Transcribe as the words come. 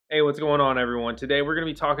Hey, what's going on, everyone? Today we're going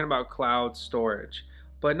to be talking about cloud storage,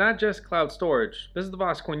 but not just cloud storage. This is the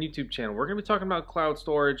VoskCoin YouTube channel. We're going to be talking about cloud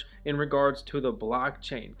storage in regards to the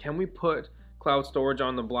blockchain. Can we put cloud storage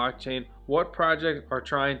on the blockchain? What projects are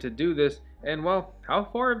trying to do this? And well, how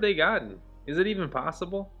far have they gotten? Is it even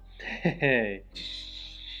possible? Hey,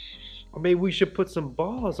 or maybe we should put some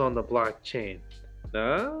balls on the blockchain.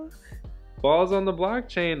 Huh? Balls on the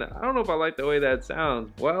blockchain. I don't know if I like the way that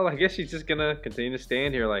sounds. Well, I guess she's just gonna continue to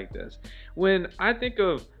stand here like this. When I think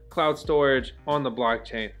of cloud storage on the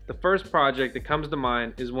blockchain, the first project that comes to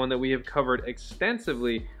mind is one that we have covered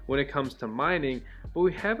extensively when it comes to mining, but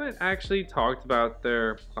we haven't actually talked about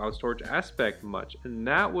their cloud storage aspect much, and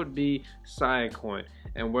that would be Siacoin.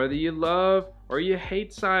 And whether you love or you hate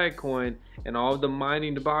Siacoin and all of the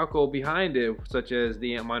mining debacle behind it, such as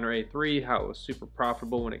the Antminer A3, how it was super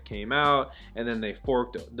profitable when it came out, and then they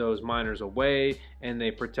forked those miners away, and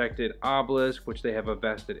they protected Obelisk, which they have a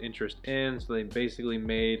vested interest in, so they basically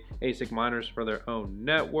made ASIC miners for their own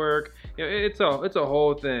network. You know, it's a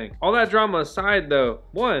whole thing. All that drama aside though,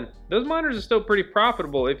 one, those miners are still pretty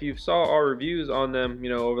profitable if you saw our reviews on them,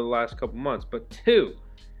 over the last couple months. But two,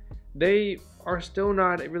 they are still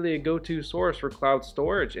not really a go-to source for cloud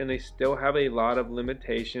storage, and they still have a lot of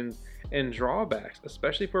limitations and drawbacks,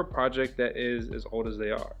 especially for a project that is as old as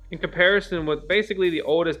they are. In comparison with basically the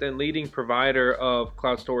oldest and leading provider of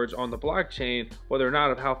cloud storage on the blockchain, whether or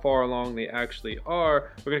not of how far along they actually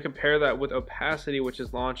are, we're going to compare that with Opacity, which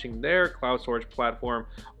is launching their cloud storage platform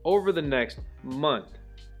over the next month.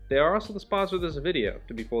 They are also the sponsor of this video,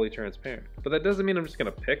 to be fully transparent. But that doesn't mean I'm just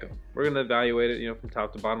gonna pick them. We're gonna evaluate it, from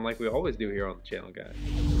top to bottom like we always do here on the channel, guys.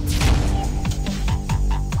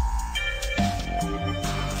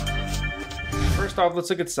 First off, let's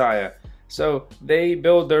look at SIA. So they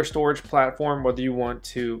build their storage platform whether you want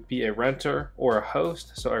to be a renter or a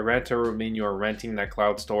host. So a renter would mean you're renting that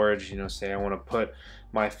cloud storage. Say I want to put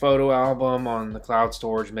my photo album on the cloud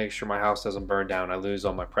storage, make sure my house doesn't burn down, I lose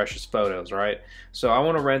all my precious photos, right? So I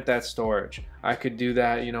want to rent that storage. I could do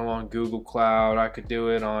that, on Google Cloud, I could do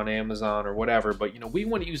it on Amazon or whatever, but we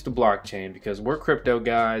want to use the blockchain because we're crypto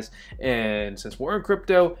guys, and since we're in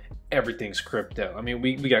crypto, everything's crypto.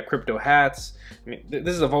 We got crypto hats.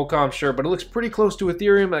 This is a Volcom shirt, but it looks pretty close to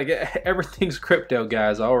Ethereum. Like, everything's crypto,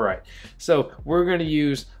 guys. All right. So we're going to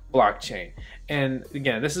use blockchain. And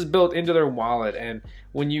again, this is built into their wallet. And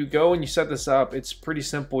when you go and you set this up, it's pretty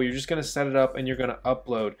simple. You're just going to set it up and you're going to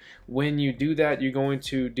upload. When you do that, you're going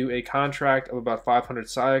to do a contract of about 500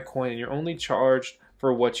 Siacoin, and you're only charged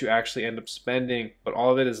for what you actually end up spending, but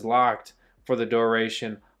all of it is locked for the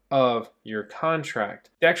duration of your contract.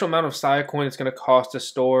 The actual amount of Siacoin it's going to cost to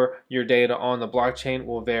store your data on the blockchain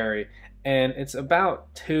will vary, and it's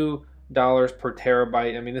about $2 per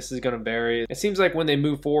terabyte. This is going to vary. It seems like when they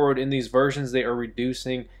move forward in these versions, they are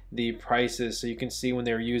reducing the prices. So you can see when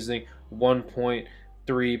they were using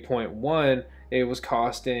 1.3.1, it was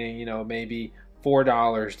costing, maybe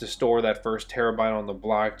 $4 to store that first terabyte on the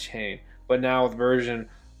blockchain. But now with version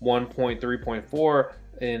 1.3.4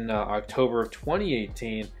 in October of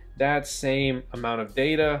 2018, that same amount of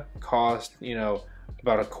data cost,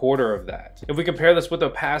 about a quarter of that. If we compare this with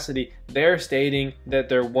Opacity, they're stating that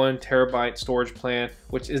their 1 terabyte storage plan,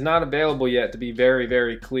 which is not available yet, to be very,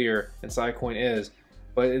 very clear, and Siacoin is,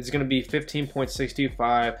 but it's going to be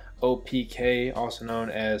 15.625 OPK, also known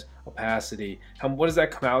as Opacity. What does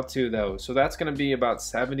that come out to though? So that's going to be about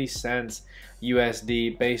 70 cents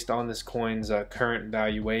USD based on this coin's current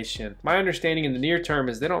valuation. My understanding in the near term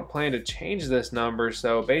is they don't plan to change this number,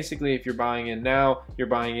 so basically if you're buying it now, you're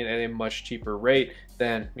buying it at a much cheaper rate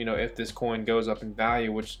than if this coin goes up in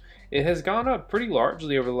value, which it has gone up pretty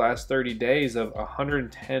largely over the last 30 days of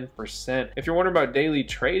 110%. If you're wondering about daily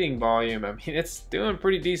trading volume, it's doing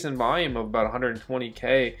pretty decent volume of about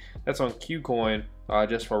 120K. That's on KuCoin.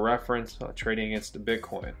 Just for reference, trading against the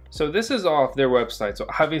Bitcoin. So this is off their website, so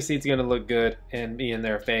obviously it's going to look good and be in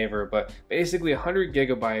their favor, but basically 100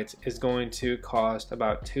 gigabytes is going to cost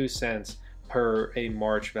about 2 cents per a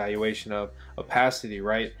March valuation of Opacity,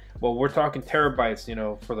 right? Well, we're talking terabytes,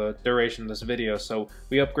 for the duration of this video, so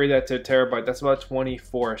we upgrade that to a terabyte. That's about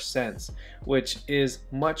 24 cents, which is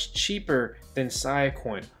much cheaper than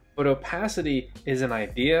Siacoin. But Opacity is an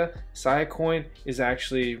idea. Siacoin is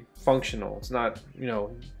actually functional. It's not,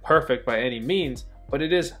 perfect by any means, but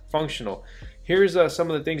it is functional. Here's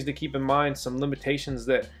some of the things to keep in mind, some limitations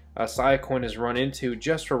that Siacoin has run into.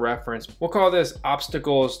 Just for reference, we'll call this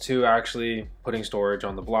obstacles to actually putting storage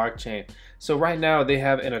on the blockchain. So right now they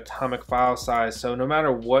have an atomic file size, so no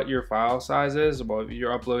matter what your file size is, well, if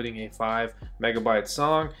you're uploading a 5 megabyte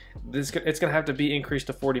song, it's going to have to be increased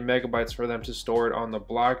to 40 megabytes for them to store it on the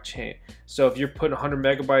blockchain. So if you're putting 100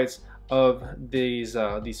 megabytes of these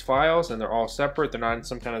files and they're all separate, they're not in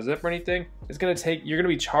some kind of zip or anything, it's going to take, you're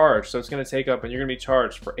going to be charged, so it's going to take up, and you're going to be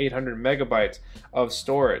charged for 800 megabytes of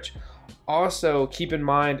storage. Also, keep in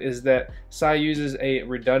mind is that SIA uses a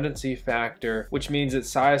redundancy factor, which means that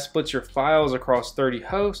SIA splits your files across 30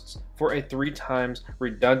 hosts for a 3 times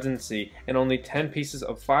redundancy, and only 10 pieces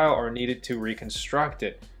of file are needed to reconstruct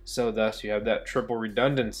it. So thus you have that triple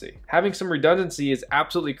redundancy. Having some redundancy is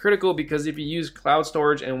absolutely critical, because if you use cloud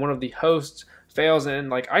storage and one of the hosts fails, and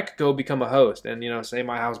like I could go become a host and, you know, say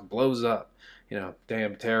my house blows up, you know,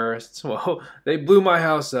 damn terrorists, well, they blew my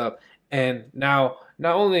house up, and now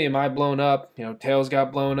not only am I blown up, you know, Tails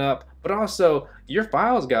got blown up, but also your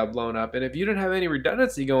files got blown up. And if you didn't have any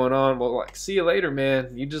redundancy going on, well, like, see you later,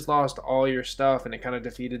 man. You just lost all your stuff, and it kind of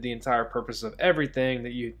defeated the entire purpose of everything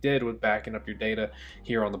that you did with backing up your data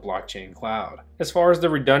here on the blockchain cloud. As far as the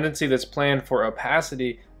redundancy that's planned for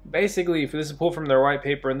Opacity, basically, this is pulled from their white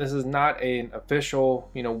paper, and this is not an official,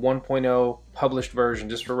 you know, 1.0 published version,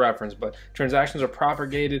 just for reference, but transactions are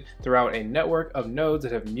propagated throughout a network of nodes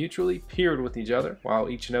that have mutually peered with each other. While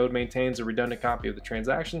each node maintains a redundant copy of the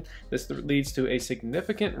transaction, this leads to a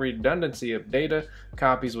significant redundancy of data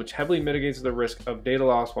copies, which heavily mitigates the risk of data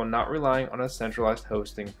loss while not relying on a centralized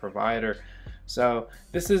hosting provider. So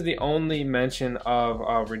this is the only mention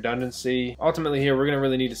of redundancy. Ultimately here, we're going to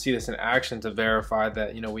really need to see this in action to verify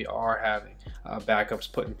that, you know, we are having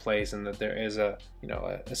backups put in place, and that there is a, you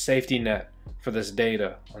know, a safety net for this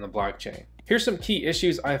data on the blockchain. Here's some key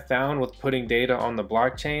issues I found with putting data on the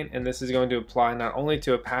blockchain, and this is going to apply not only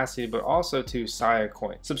to Opacity but also to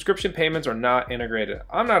Siacoin. Subscription payments are not integrated.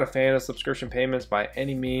 I'm not a fan of subscription payments by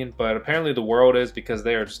any means, but apparently the world is, because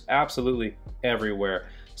they are just absolutely everywhere.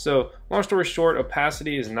 So long story short,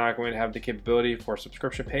 Opacity is not going to have the capability for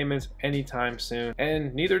subscription payments anytime soon,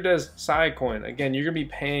 and neither does Siacoin. Again, you're going to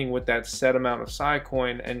be paying with that set amount of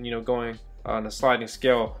Siacoin, and, you know, going on a sliding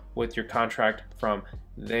scale with your contract from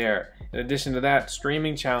there. In addition to that,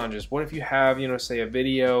 streaming challenges. What if you have, you know, say a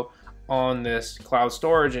video on this cloud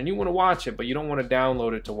storage and you want to watch it, but you don't want to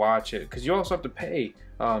download it to watch it, because you also have to pay.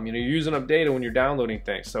 You know, you're using up data when you're downloading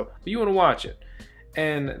things, so but you want to watch it.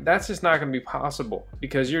 And that's just not going to be possible,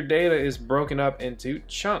 because your data is broken up into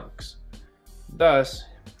chunks. Thus,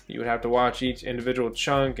 you would have to watch each individual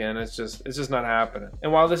chunk, and it's just not happening.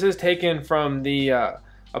 And while this is taken from the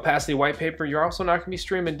Opacity white paper, you're also not going to be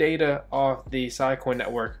streaming data off the Siacoin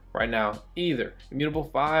network right now either. Immutable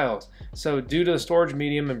files. So due to the storage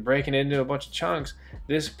medium and breaking it into a bunch of chunks,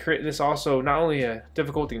 this also not only a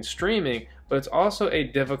difficulty in streaming, but it's also a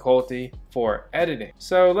difficulty for editing.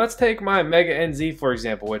 So let's take my Mega NZ for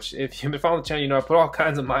example, which if you've been following the channel, you know I put all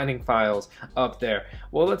kinds of mining files up there.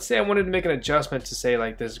 Well, let's say I wanted to make an adjustment to, say,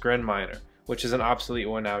 like this Gren miner, which is an obsolete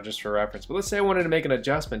one now, just for reference. But let's say I wanted to make an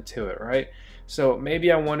adjustment to it, right? So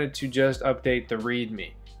maybe I wanted to just update the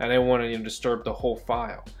README. I didn't want to, you know, disturb the whole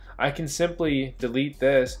file. I can simply delete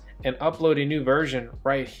this and upload a new version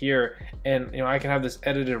right here, and, you know, I can have this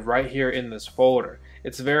edited right here in this folder.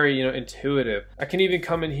 It's very, you know, intuitive. I can even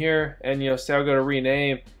come in here and, you know, say I'll go to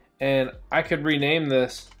rename, and I could rename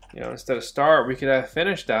this, you know, instead of start, we could have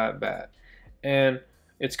finish.bat, and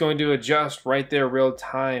it's going to adjust right there real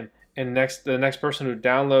time. And the next person who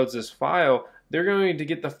downloads this file, they're going to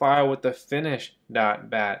get the file with the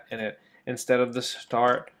finish.bat in it instead of the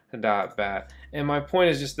start.bat. And my point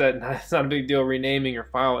is just that it's not a big deal renaming your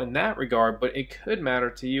file in that regard, but it could matter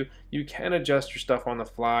to you. You can adjust your stuff on the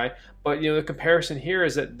fly, but, you know, the comparison here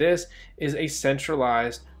is that this is a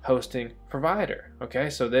centralized hosting provider. Okay,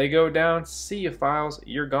 so they go down, see your files,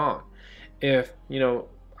 you're gone. If, you know,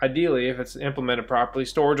 ideally, if it's implemented properly,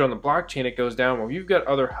 storage on the blockchain, it goes down. Well, you've got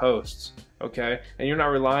other hosts, okay, and you're not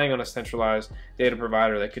relying on a centralized data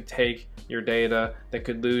provider that could take your data, that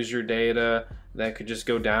could lose your data, that could just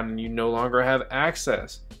go down, and you no longer have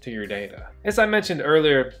access to your data. As I mentioned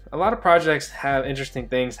earlier, a lot of projects have interesting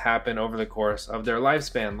things happen over the course of their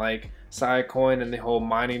lifespan, like Siacoin and the whole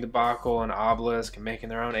mining debacle, and Obelisk and making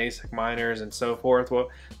their own ASIC miners and so forth. Well,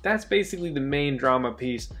 that's basically the main drama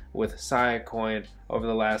piece with Siacoin over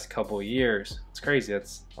the last couple of years. It's crazy,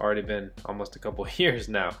 that's already been almost a couple of years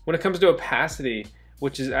now. When it comes to Opacity,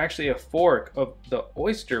 which is actually a fork of the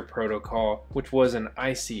Oyster protocol, which was an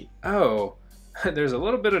ICO, there's a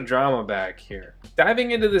little bit of drama back here.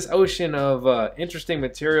 Diving into this ocean of interesting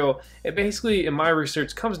material, it basically, in my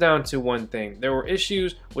research, comes down to one thing. There were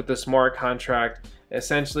issues with the smart contract,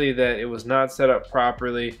 essentially that it was not set up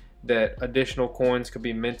properly, that additional coins could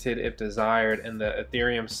be minted if desired, and the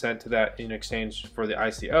Ethereum sent to that in exchange for the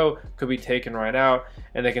ICO could be taken right out,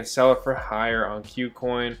 and they can sell it for higher on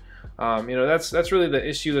KuCoin. You know, that's really the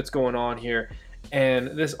issue that's going on here.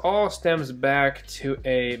 And this all stems back to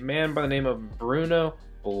a man by the name of Bruno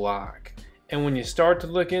Block. And when you start to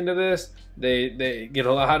look into this, they get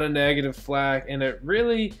a lot of negative flack, and it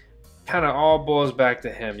really kind of all boils back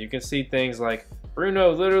to him. You can see things like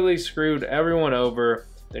Bruno literally screwed everyone over.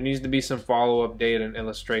 There needs to be some follow-up data and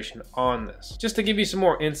illustration on this. Just to give you some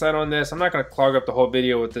more insight on this, I'm not going to clog up the whole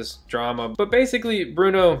video with this drama, but basically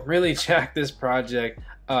Bruno really jacked this project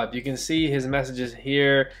up. You can see his messages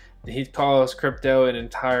here. He calls crypto an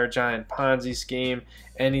entire giant Ponzi scheme,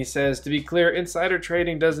 and he says, to be clear, insider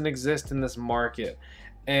trading doesn't exist in this market.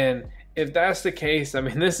 And if that's the case, I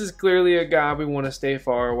mean, this is clearly a guy we want to stay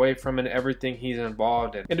far away from in everything he's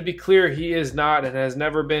involved in. And to be clear, he is not and has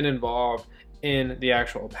never been involved in the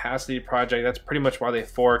actual Opacity project. That's pretty much why they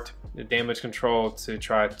forked the damage control, to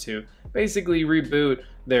try to basically reboot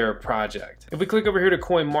their project. If we click over here to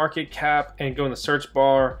CoinMarketCap and go in the search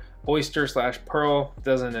bar, Oyster/Pearl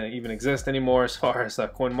doesn't even exist anymore as far as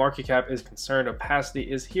CoinMarketCap is concerned. Opacity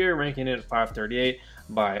is here, ranking it at 538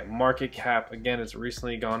 by market cap. Again, it's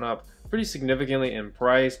recently gone up pretty significantly in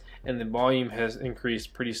price, and the volume has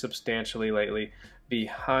increased pretty substantially lately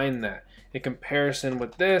behind that. In comparison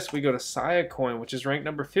with this, we go to Siacoin, which is ranked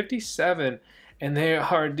number 57, and they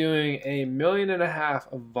are doing 1.5 million of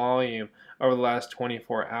volume over the last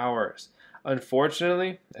 24 hours.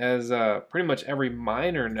 Unfortunately, as pretty much every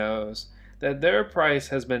miner knows, that their price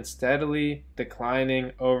has been steadily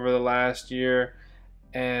declining over the last year,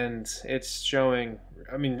 and it's showing,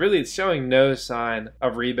 I mean, really it's showing no sign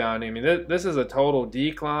of rebounding. I mean, this is a total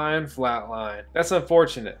decline, flat line. That's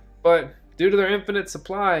unfortunate, but due to their infinite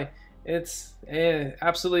supply, it's an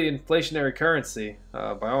absolutely inflationary currency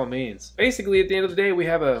by all means. Basically, at the end of the day, we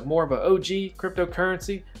have more of an OG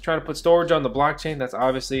cryptocurrency trying to put storage on the blockchain. That's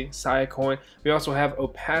obviously Siacoin. We also have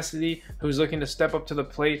Opacity, who's looking to step up to the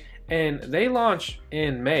plate, and they launch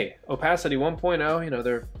in May. Opacity 1.0, you know,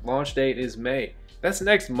 their launch date is May. That's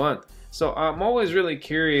next month. So I'm always really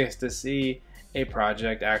curious to see a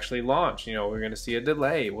project actually launch. You know, we're going to see a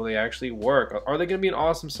delay. Will they actually work? Are they going to be an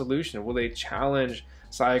awesome solution? Will they challenge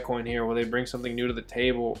Siacoin here? Will they bring something new to the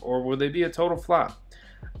table, or will they be a total flop?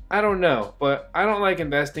 I don't know, but I don't like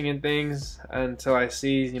investing in things until I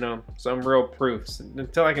see, you know, some real proofs,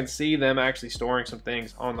 until I can see them actually storing some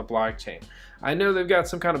things on the blockchain. I know they've got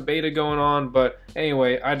some kind of beta going on, but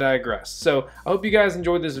anyway, I digress. So I hope you guys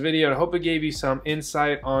enjoyed this video, and I hope it gave you some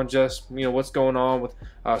insight on just, you know, what's going on with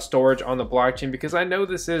storage on the blockchain, because I know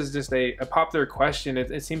this is just a popular question.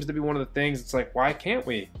 It seems to be one of the things. It's like, why can't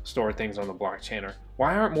we store things on the blockchain, or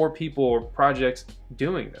why aren't more people or projects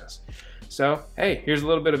doing this? So, hey, here's a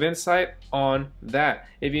little bit of insight on that.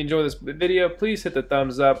 If you enjoyed this video, please hit the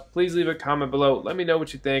thumbs up. Please leave a comment below. Let me know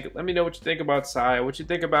what you think. Let me know what you think about SIA, what you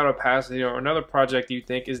think about Opacity, or another project you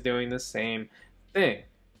think is doing the same thing.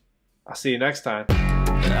 I'll see you next time.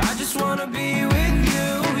 I just wanna be with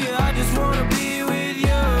you. Yeah, I just wanna be with you.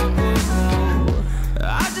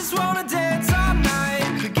 I just wanna dance all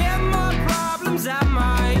night. Forget my problems, I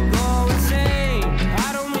might go insane.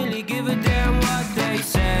 I don't really give a damn what they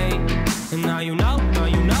say. And now you know.